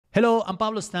Hello, I'm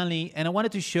Pablo Stanley, and I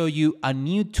wanted to show you a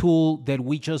new tool that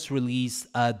we just released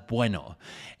at Bueno,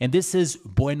 and this is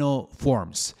Bueno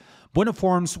Forms. Bueno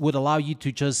Forms would allow you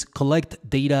to just collect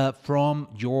data from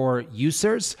your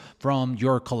users, from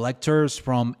your collectors,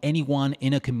 from anyone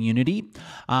in a community.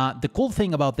 The cool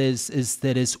thing about this is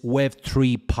that it's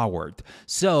Web3 powered.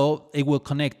 So it will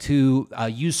connect to a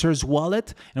user's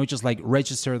wallet and we just like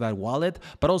register that wallet,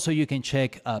 but also you can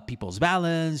check people's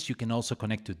balance. You can also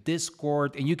connect to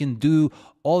Discord and you can do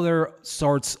other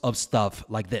sorts of stuff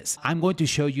like this. I'm going to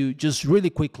show you just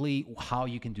really quickly how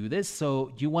you can do this.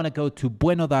 So you want to go to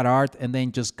bueno.art and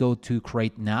then just go to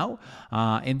create now.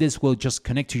 And this will just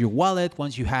connect to your wallet.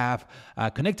 Once you have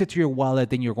connected to your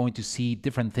wallet, then you're going to see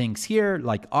different things here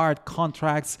like art,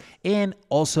 contracts, and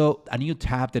also a new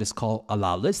tab that is called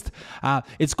Allowlist.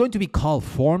 It's going to be called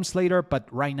Forms later, but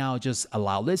right now just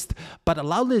Allowlist. But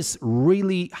Allowlist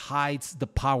really hides the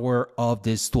power of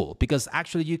this tool because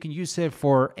actually you can use it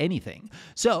for anything.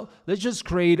 So let's just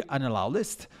create an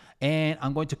Allowlist and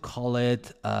I'm going to call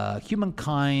it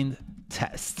humankind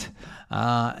test.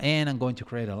 And I'm going to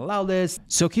create an Allowlist.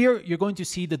 So here you're going to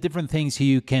see the different things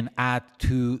you can add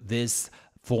to this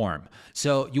form.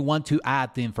 So you want to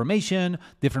add the information,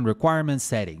 different requirements,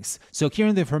 settings. So here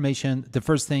in the information, the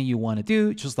first thing you want to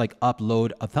do, just like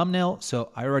upload a thumbnail.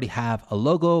 So I already have a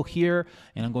logo here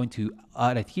and I'm going to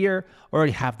add it here. I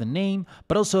already have the name,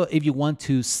 but also if you want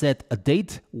to set a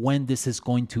date when this is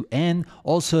going to end.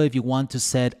 Also, if you want to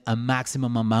set a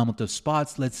maximum amount of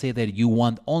spots, let's say that you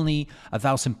want only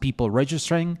 1,000 people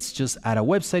registering, just add a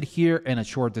website here and a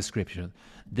short description.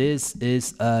 This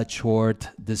is a short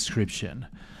description.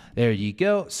 There you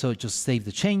go. So just save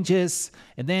the changes.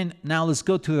 And then now let's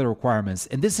go to the requirements.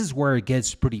 And this is where it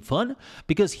gets pretty fun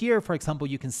because here, for example,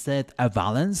 you can set a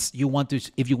balance. If you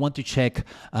want to check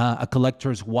a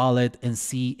collector's wallet and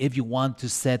see if you want to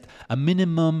set a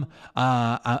minimum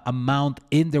amount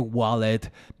in their wallet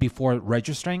before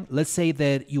registering. Let's say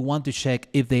that you want to check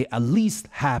if they at least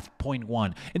have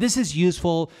 0.1. And this is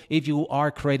useful if you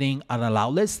are creating an allow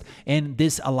list. And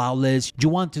this allow list, you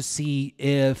want to see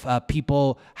if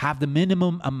people have the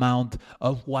minimum amount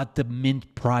of what the mint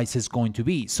price is going to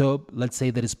be. So let's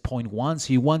say that it's 0.1.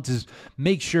 So you want to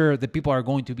make sure that people are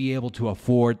going to be able to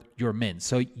afford your mint.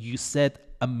 So you set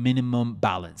a minimum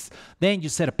balance. Then you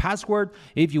set a password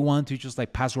if you want to just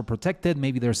like password protected.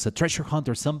 Maybe there's a treasure hunt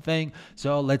or something.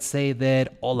 So let's say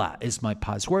that hola is my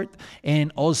password.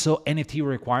 And also NFT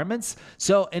requirements.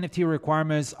 So NFT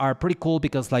requirements are pretty cool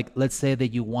because like let's say that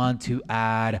you want to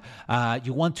add,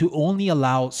 you want to only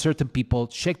allow certain people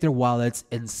check their wallets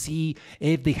and see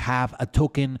if they have a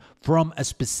token from a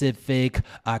specific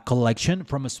collection,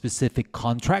 from a specific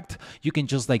contract. You can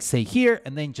just like say here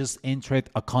and then just enter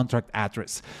a contract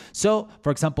address. So for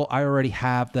example, I already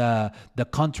have the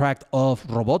contract of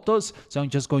Robotos. So I'm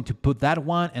just going to put that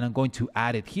one and I'm going to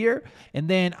add it here. And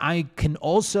then I can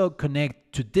also connect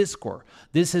to Discord.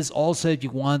 This is also if you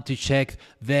want to check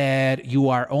that you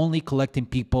are only collecting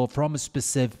people from a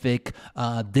specific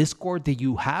Discord that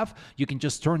you have. You can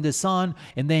just turn this on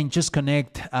and then just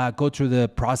connect, go through the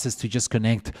process to just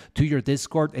connect to your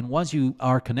Discord. And once you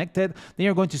are connected, then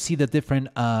you're going to see the different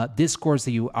Discords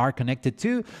that you are connected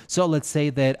to. So let's say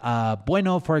that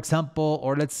Bueno, for example,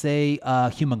 or let's say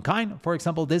Humankind, for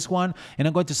example, this one, and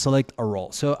I'm going to select a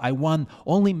role. So I want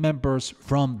only members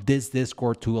from this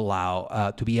Discord to allow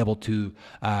to be able to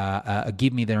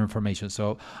give me their information.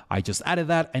 So I just added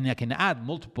that and I can add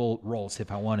multiple roles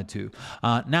if I wanted to.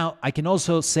 Now I can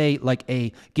also say like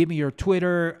give me your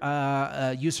Twitter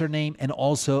username and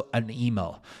also an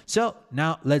email. So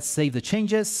now let's save the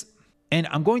changes. And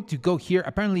I'm going to go here.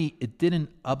 Apparently it didn't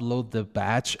upload the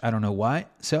batch. I don't know why.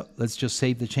 So let's just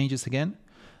save the changes again.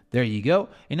 There you go.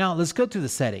 And now let's go to the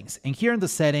settings. And here in the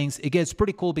settings, it gets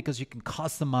pretty cool because you can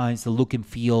customize the look and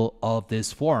feel of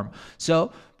this form.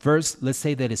 So first, let's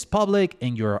say that it's public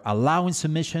and you're allowing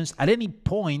submissions. At any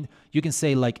point, you can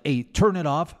say like, hey, turn it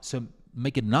off. So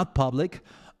make it not public.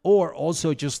 Or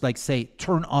also just like say,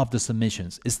 turn off the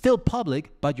submissions. It's still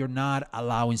public, but you're not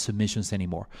allowing submissions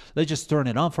anymore. Let's just turn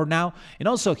it on for now. And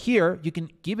also here, you can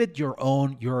give it your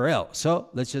own URL. So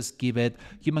let's just give it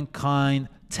humankind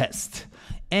test.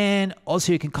 And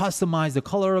also you can customize the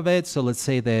color of it. So let's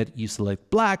say that you select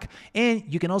black and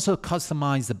you can also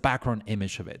customize the background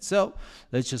image of it. So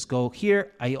let's just go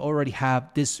here. I already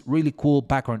have this really cool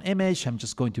background image. I'm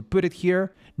just going to put it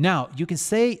here. Now you can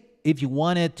say if you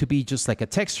want it to be just like a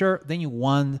texture, then you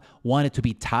want it to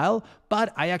be tile,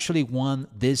 but I actually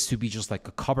want this to be just like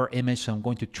a cover image. So I'm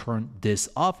going to turn this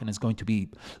off and it's going to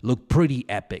look pretty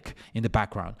epic in the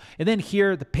background. And then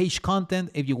here, the page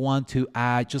content, if you want to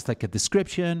add just like a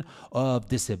description of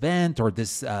this event or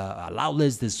this allow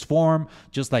list, this form,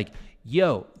 just like,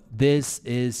 yo, this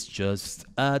is just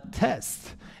a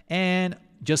test. And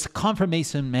just a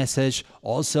confirmation message.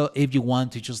 Also, if you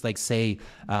want to just like say,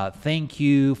 thank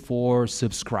you for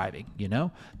subscribing,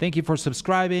 thank you for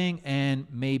subscribing. And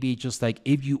maybe just like,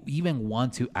 if you even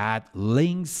want to add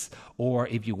links or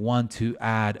if you want to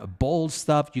add bold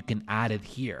stuff, you can add it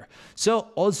here. So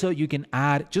also you can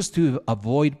add, just to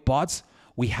avoid bots,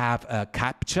 we have a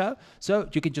CAPTCHA. So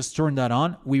you can just turn that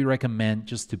on. We recommend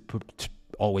just to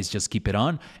always just keep it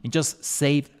on and just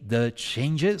save the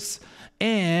changes.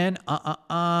 And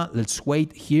let's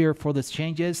wait here for the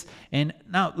changes. And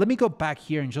now let me go back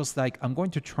here and just like, I'm going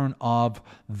to turn off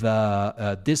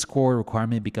the Discord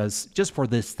requirement because just for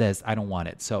this test, I don't want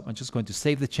it. So I'm just going to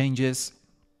save the changes.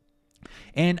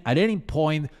 And at any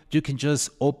point, you can just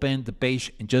open the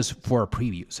page and just for a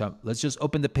preview. So let's just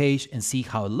open the page and see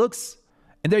how it looks.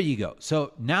 And there you go.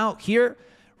 So now here,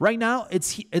 right now,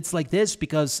 it's like this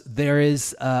because there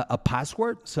is a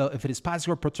password. So if it is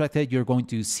password protected, you're going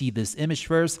to see this image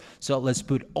first. So let's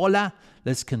put hola,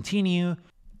 let's continue.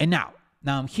 And now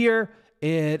I'm here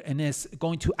and it's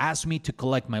going to ask me to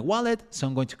collect my wallet. So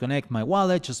I'm going to connect my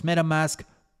wallet, just MetaMask,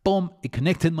 boom, it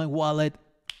connected my wallet.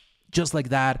 Just like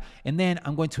that. And then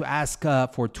I'm going to ask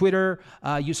for Twitter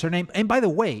username. And by the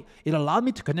way, it allowed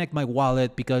me to connect my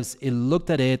wallet because it looked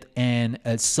at it and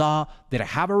it saw that I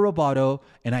have a Roboto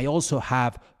and I also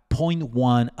have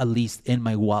 0.1 at least in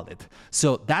my wallet.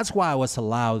 So that's why I was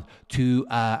allowed to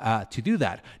do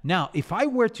that. Now, if I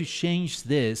were to change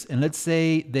this, and let's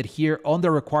say that here on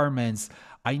the requirements,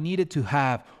 I needed to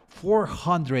have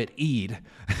 400 ETH,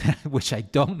 which I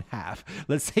don't have.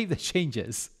 Let's save the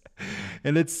changes.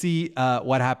 And let's see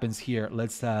what happens here.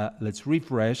 Let's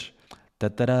refresh.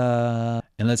 And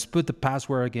let's put the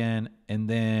password again. And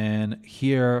then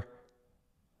here,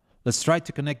 let's try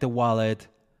to connect the wallet.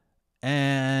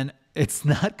 And it's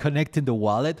not connecting the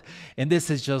wallet. And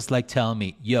this is just like telling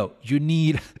me, yo, you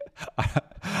need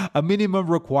a minimum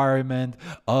requirement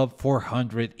of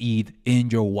 400 ETH in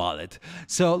your wallet.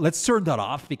 So let's turn that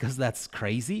off because that's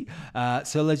crazy.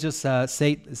 So let's just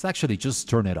let's actually just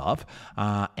turn it off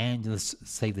and let's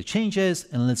save the changes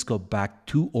and let's go back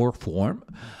to our form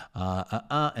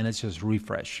and let's just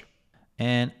refresh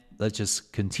and let's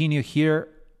just continue here.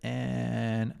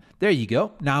 And there you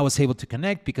go. Now I was able to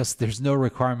connect because there's no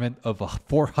requirement of a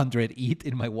 400 ETH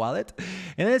in my wallet.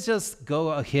 And let's just go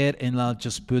ahead and I'll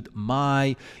just put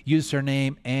my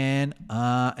username and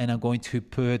I'm going to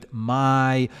put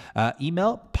my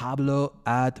email,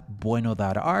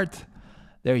 pablo@bueno.art.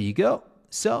 There you go.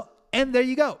 So, and there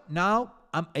you go. Now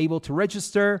I'm able to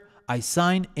register. I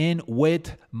sign in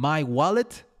with my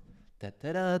wallet. Let's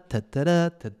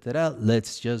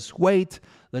just wait.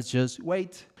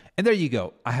 And there you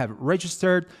go. I have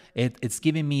registered. It's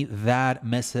giving me that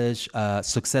message,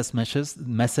 success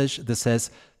message that says,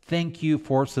 thank you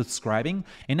for subscribing.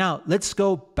 And now let's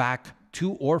go back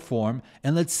to our form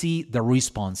and let's see the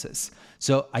responses.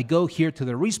 So I go here to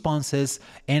the responses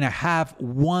and I have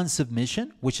one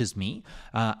submission, which is me.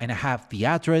 And I have the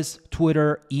address,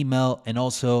 Twitter, email, and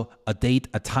also a date,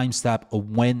 a timestamp of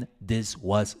when this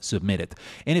was submitted.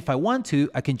 And if I want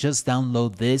to, I can just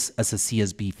download this as a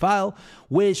CSV file,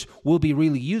 which will be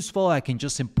really useful. I can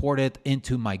just import it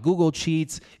into my Google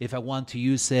Sheets. If I want to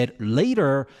use it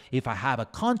later, if I have a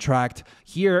contract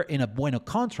here in a Bueno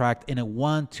contract and I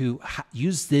want to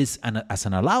use this as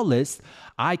an allow list,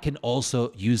 I can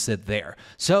also use it there.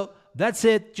 So that's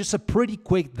it. Just a pretty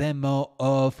quick demo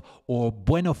of our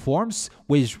Bueno forms,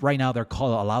 which right now they're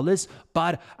called Allowlists.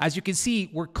 But as you can see,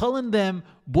 we're calling them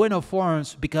Bueno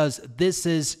forms because this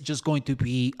is just going to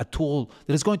be a tool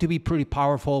that is going to be pretty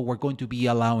powerful. We're going to be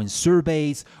allowing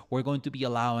surveys. We're going to be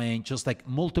allowing just like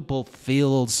multiple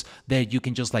fields that you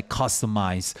can just like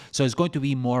customize. So it's going to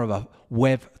be more of a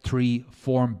Web3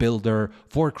 form builder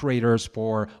for creators,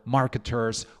 for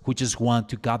marketers who just want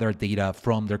to gather data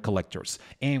from their collectors.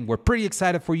 And we're pretty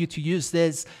excited for you to use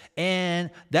this.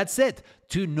 And that's it.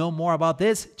 To know more about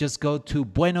this, just go to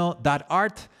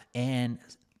bueno.art and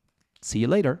see you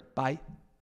later. Bye.